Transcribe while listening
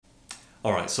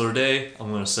All right, so today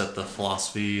I'm going to set the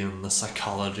philosophy and the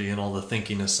psychology and all the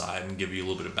thinking aside and give you a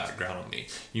little bit of background on me.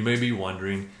 You may be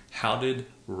wondering, how did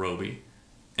Roby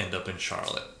end up in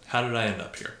Charlotte? How did I end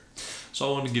up here? So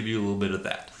I want to give you a little bit of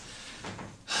that.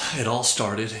 It all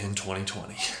started in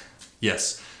 2020.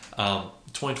 Yes,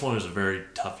 2020 was a very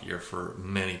tough year for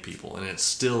many people, and it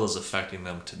still is affecting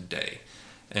them today.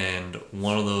 And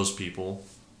one of those people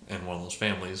and one of those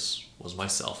families was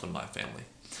myself and my family.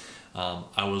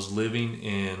 I was living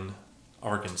in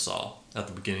Arkansas at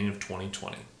the beginning of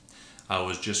 2020. I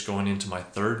was just going into my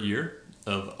third year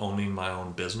of owning my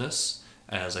own business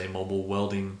as a mobile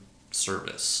welding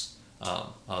service. I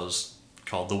was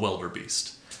called the Welder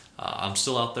Beast. I'm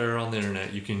still out there on the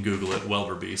internet. You can Google it,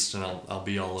 Welder Beast, and I'll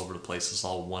be all over the place. It's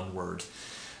all one word.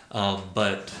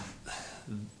 But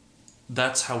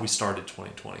that's how we started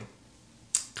 2020.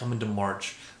 Coming to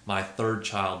March, my third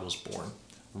child was born,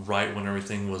 right when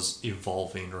everything was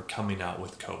evolving or coming out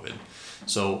with COVID.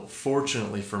 So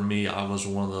fortunately for me, I was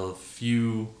one of the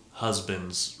few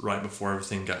husbands right before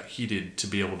everything got heated to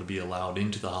be able to be allowed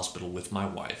into the hospital with my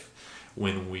wife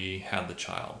when we had the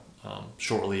child.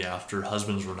 Shortly after,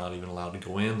 husbands were not even allowed to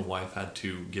go in. The wife had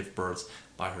to give birth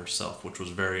by herself, which was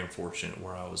very unfortunate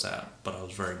where I was at, but I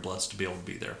was very blessed to be able to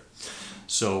be there.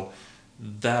 So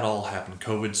that all happened.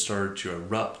 COVID started to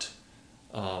erupt.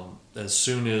 As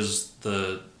soon as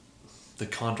the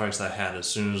contracts that I had, as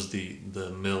soon as the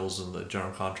mills and the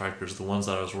general contractors, the ones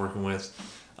that I was working with,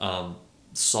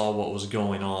 saw what was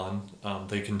going on,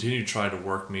 they continued to try to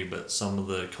work me, but some of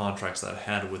the contracts that I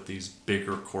had with these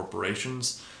bigger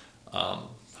corporations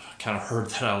kind of heard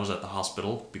that I was at the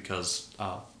hospital because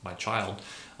my child,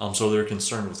 so they're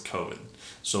concerned with COVID.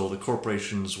 So the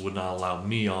corporations would not allow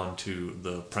me onto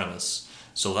the premise.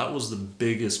 So that was the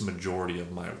biggest majority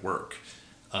of my work.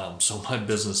 So my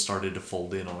business started to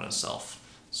fold in on itself.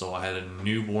 So I had a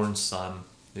newborn son.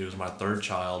 He was my third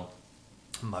child.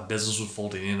 My business was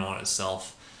folding in on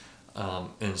itself.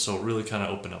 And so it really kind of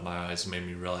opened up my eyes and made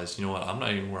me realize, you know what, I'm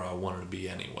not even where I wanted to be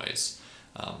anyways.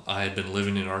 I had been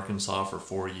living in Arkansas for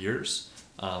 4 years.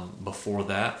 Before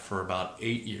that, for about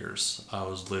 8 years, I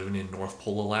was living in North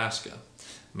Pole, Alaska,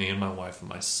 me and my wife and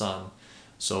my son.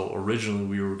 So originally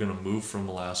we were going to move from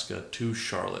Alaska to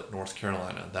Charlotte, North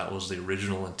Carolina. That was the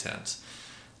original intent.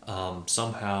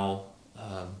 Somehow,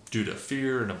 due to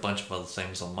fear and a bunch of other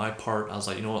things on my part, I was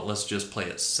like, you know what, let's just play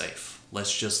it safe.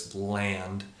 Let's just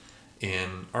land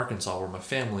in Arkansas where my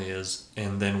family is,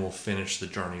 and then we'll finish the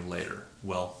journey later.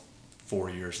 Well,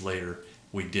 4 years later,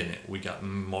 we didn't. We got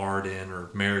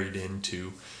married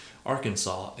into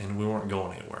Arkansas, and we weren't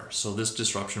going anywhere. So this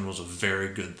disruption was a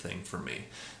very good thing for me.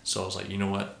 So I was like, you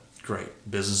know what? Great.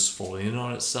 Business is folding in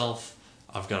on itself.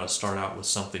 I've got to start out with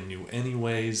something new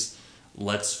anyways.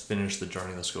 Let's finish the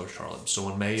journey. Let's go to Charlotte. So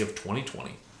in May of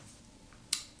 2020,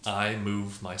 I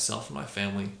moved myself and my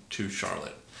family to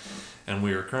Charlotte. And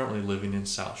we are currently living in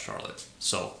South Charlotte.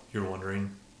 So you're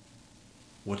wondering,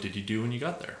 what did you do when you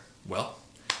got there? Well,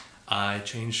 I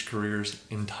changed careers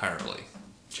entirely.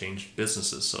 Changed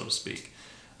businesses, so to speak.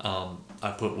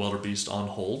 I put Welder Beast on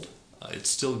hold. It's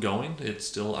still going.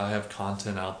 I have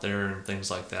content out there and things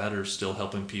like that are still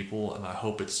helping people, and I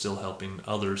hope it's still helping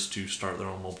others to start their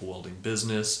own mobile welding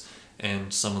business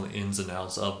and some of the ins and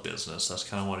outs of business. That's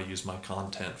kind of what I use my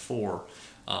content for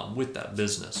with that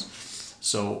business.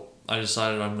 So I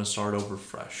decided I'm going to start over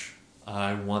fresh.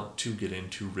 I want to get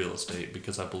into real estate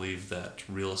because I believe that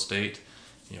real estate,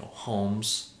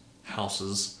 homes,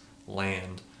 houses,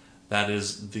 land, that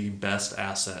is the best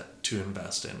asset to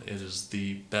invest in. It is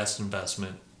the best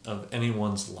investment of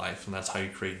anyone's life, and that's how you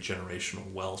create generational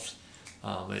wealth.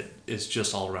 It's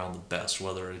just all around the best,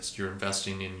 whether it's you're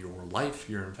investing in your life,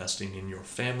 you're investing in your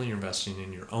family, you're investing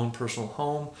in your own personal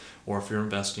home, or if you're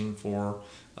investing for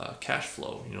cash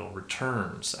flow,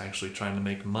 returns, actually trying to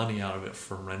make money out of it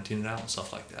from renting it out and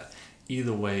stuff like that.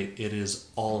 Either way, it is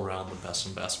all around the best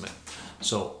investment.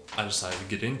 So I decided to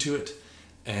get into it,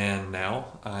 and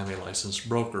now I'm a licensed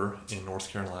broker in North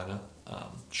Carolina,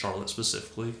 Charlotte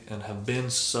specifically, and have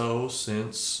been so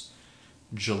since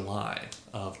July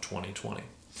of 2020.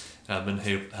 And I've been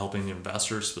helping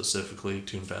investors specifically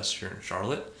to invest here in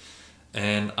Charlotte,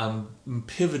 and I'm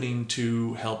pivoting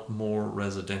to help more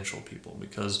residential people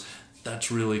because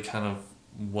that's really kind of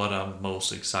what I'm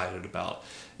most excited about,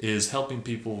 is helping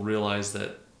people realize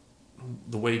that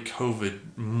the way COVID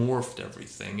morphed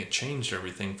everything, it changed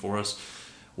everything for us,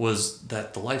 was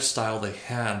that the lifestyle they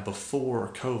had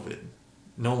before COVID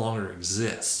no longer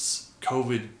exists.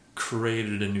 COVID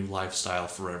created a new lifestyle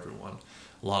for everyone.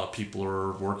 A lot of people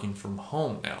are working from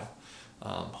home now,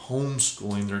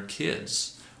 homeschooling their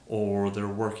kids, or they're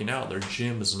working out. Their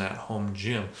gym is an at-home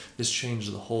gym. This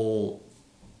changed the whole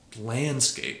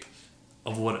landscape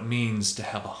of what it means to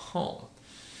have a home.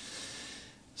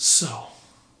 So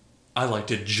I like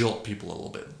to jolt people a little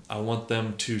bit. I want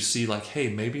them to see like, hey,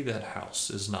 maybe that house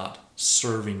is not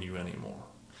serving you anymore.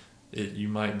 You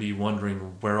might be wondering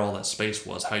where all that space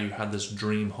was, how you had this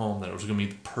dream home that was going to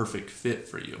be the perfect fit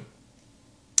for you.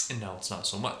 And now it's not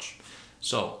so much.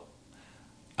 So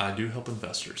I do help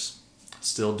investors,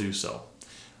 still do so.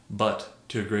 But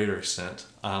to a greater extent,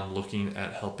 I'm looking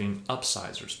at helping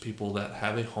upsizers, people that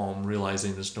have a home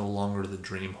realizing it's no longer the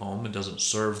dream home, it doesn't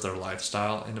serve their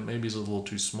lifestyle, and it maybe is a little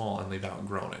too small and they've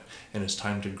outgrown it. And it's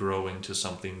time to grow into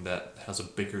something that has a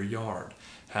bigger yard,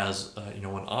 has an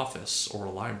office or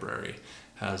a library,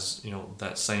 has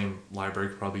that same library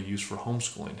could probably be used for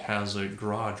homeschooling, has a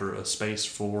garage or a space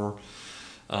for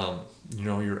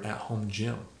your at-home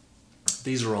gym.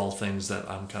 These are all things that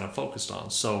I'm kind of focused on.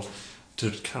 So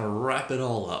to kind of wrap it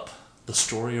all up, the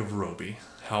story of Roby,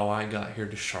 how I got here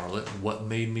to Charlotte, what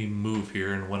made me move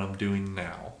here, and what I'm doing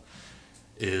now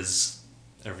is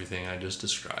everything I just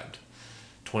described.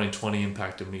 2020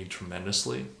 impacted me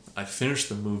tremendously. I finished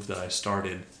the move that I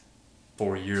started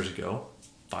 4 years ago,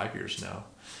 5 years now,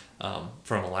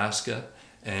 from Alaska.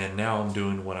 And now I'm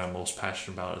doing what I'm most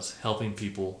passionate about, is helping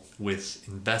people with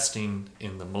investing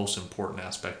in the most important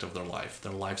aspect of their life,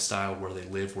 their lifestyle, where they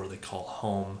live, where they call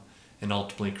home, and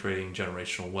ultimately creating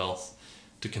generational wealth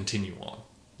to continue on.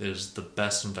 It is the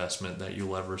best investment that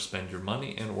you'll ever spend your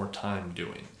money and or time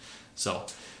doing. So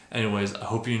anyways, I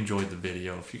hope you enjoyed the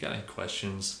video. If you got any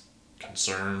questions,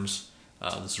 concerns,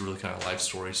 this is really kind of a life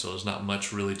story, so there's not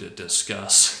much really to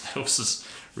discuss. This is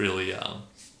really,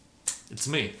 it's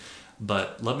me.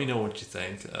 But let me know what you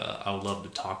think. I would love to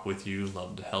talk with you,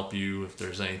 love to help you. If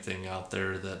there's anything out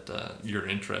there that you're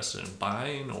interested in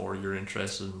buying, or you're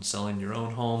interested in selling your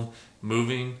own home,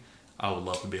 moving, I would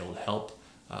love to be able to help.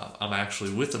 I'm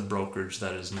actually with a brokerage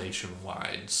that is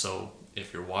nationwide. So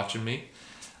if you're watching me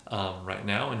right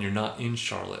now and you're not in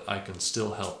Charlotte, I can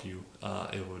still help you.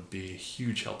 It would be a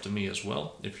huge help to me as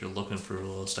well. If you're looking for a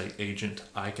real estate agent,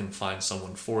 I can find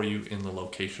someone for you in the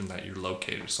location that you're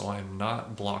located. So I'm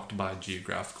not blocked by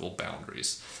geographical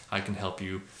boundaries. I can help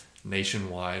you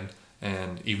nationwide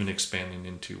and even expanding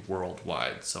into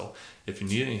worldwide. So if you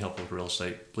need any help with real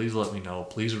estate, please let me know.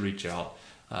 Please reach out.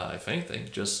 If anything,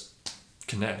 just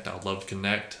connect. I'd love to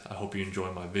connect. I hope you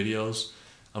enjoy my videos.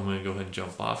 I'm going to go ahead and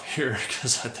jump off here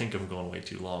because I think I'm going way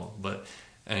too long. But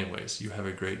anyways, you have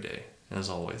a great day. And as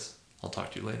always, I'll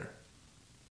talk to you later.